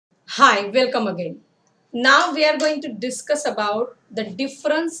Hi, welcome again. Now we are going to discuss about the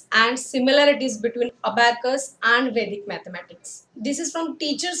difference and similarities between abacus and Vedic mathematics. This is from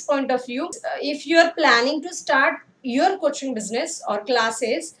teacher's point of view. If you are planning to start your coaching business or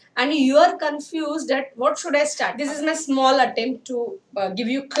classes and you are confused at what should I start, this is my small attempt to give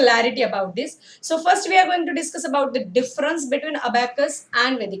you clarity about this. So first we are going to discuss about the difference between abacus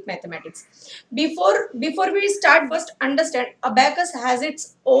and Vedic mathematics. Before we start, first understand abacus has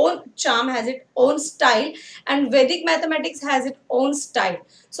its own charm, has its own style, and Vedic mathematics has its own style.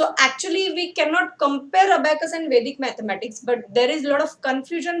 So actually we cannot compare abacus and Vedic mathematics, but there is a lot of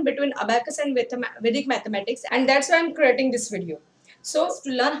confusion between abacus and Vedic mathematics, and that's why I'm creating this video. So to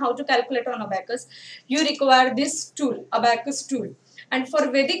learn how to calculate on abacus, you require this tool, abacus tool. And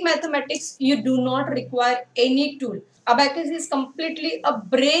for Vedic mathematics, you do not require any tool. Abacus is completely a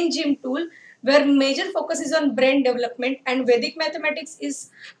brain gym tool where major focus is on brain development, and Vedic mathematics is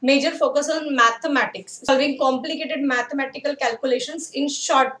major focus on mathematics, solving complicated mathematical calculations in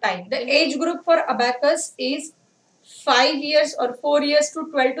short time. The age group for abacus is 5 years or 4 years to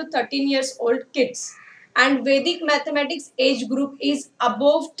 12 to 13 years old kids, and Vedic mathematics age group is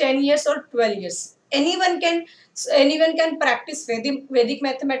above 10 years or 12 years. Anyone can practice Vedic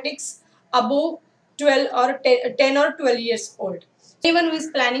mathematics above 12 or 10 or 12 years old. Anyone who is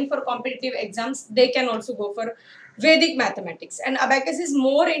planning for competitive exams, they can also go for Vedic mathematics. And abacus is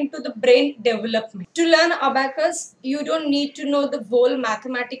more into the brain development. To learn abacus, you don't need to know the whole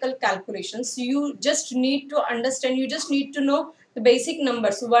mathematical calculations. You just need to understand, you just need to know the basic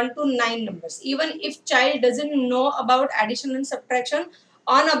numbers, 1 to 9 numbers. Even if child doesn't know about addition and subtraction,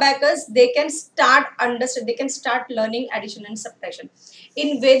 on abacus they can start learning addition and subtraction.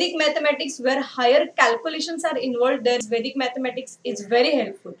 In Vedic mathematics, where higher calculations are involved, there Vedic mathematics is very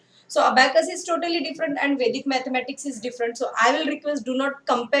helpful. So abacus is totally different and Vedic mathematics is different. So I will request, do not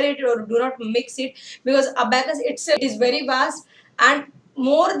compare it or do not mix it, because abacus itself is very vast, and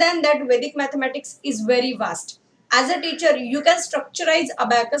more than that Vedic mathematics is very vast. As a teacher, you can structurize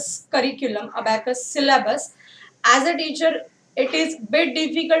abacus curriculum, abacus syllabus. As a teacher, it is bit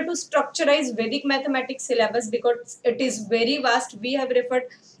difficult to structurize Vedic mathematics syllabus because it is very vast. We have referred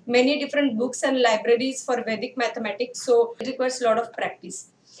many different books and libraries for Vedic mathematics, so it requires a lot of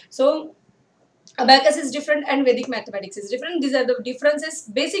practice. So abacus is different and Vedic mathematics is different. These are the differences,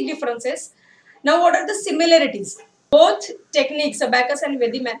 basic differences. Now what are the similarities? Both techniques, abacus and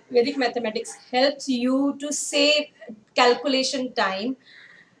Vedic mathematics, helps you to save calculation time.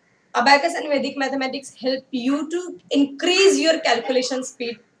 Abacus and Vedic mathematics help you to increase your calculation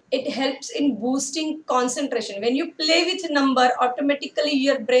speed. It helps in boosting concentration. When you play with number, automatically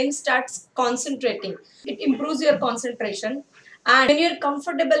your brain starts concentrating. It improves your concentration. And when you're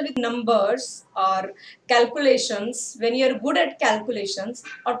comfortable with numbers or calculations, when you're good at calculations,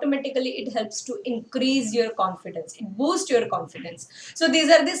 automatically it helps to increase your confidence. It boosts your confidence. So these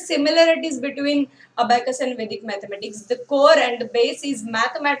are the similarities between abacus and Vedic mathematics. The core and the base is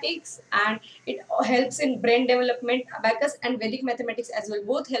mathematics, and it helps in brain development. Abacus and Vedic mathematics as well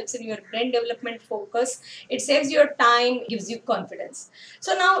both helps in your brain development focus. It saves your time, gives you confidence.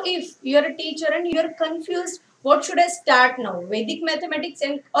 So now if you're a teacher and you're confused, what should I start now, Vedic mathematics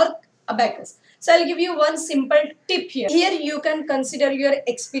and or abacus? So I'll give you one simple tip here. Here you can consider your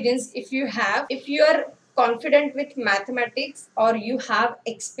experience. If you are confident with mathematics, or you have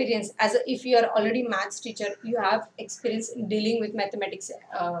experience if you are already maths teacher, you have experience in dealing with mathematics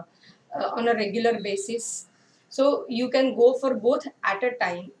on a regular basis, so you can go for both at a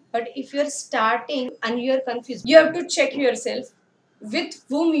time. But if you're starting and you're confused, you have to check yourself with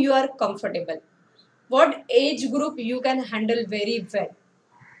whom you are comfortable, what age group you can handle very well.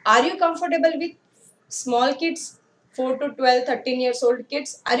 Are you comfortable with small kids, 4 to 12, 13 years old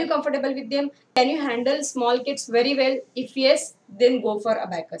kids? Are you comfortable with them? Can you handle small kids very well? If yes, then go for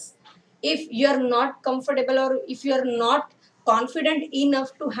abacus. If you are not comfortable, or if you are not confident enough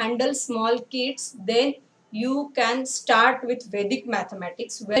to handle small kids, then you can start with Vedic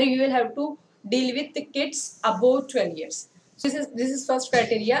mathematics, where you will have to deal with the kids above 12 years. So this is first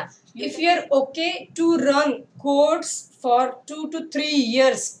criteria. If you are okay to run course for 2 to 3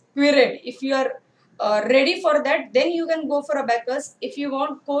 years period, if you are ready for that, then you can go for abacus. If you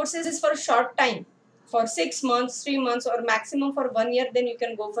want courses for short time, for 6 months, 3 months, or maximum for 1 year, then you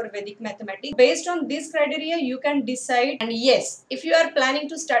can go for Vedic mathematics. Based on this criteria, you can decide. And yes, if you are planning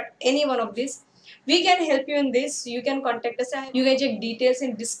to start any one of these, we can help you in this. You can contact us. You can check details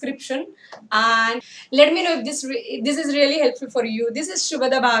in description, and let me know if this is really helpful for you. This is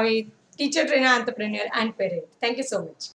Shubhada Bhave, teacher, trainer, entrepreneur, and parent. Thank you so much.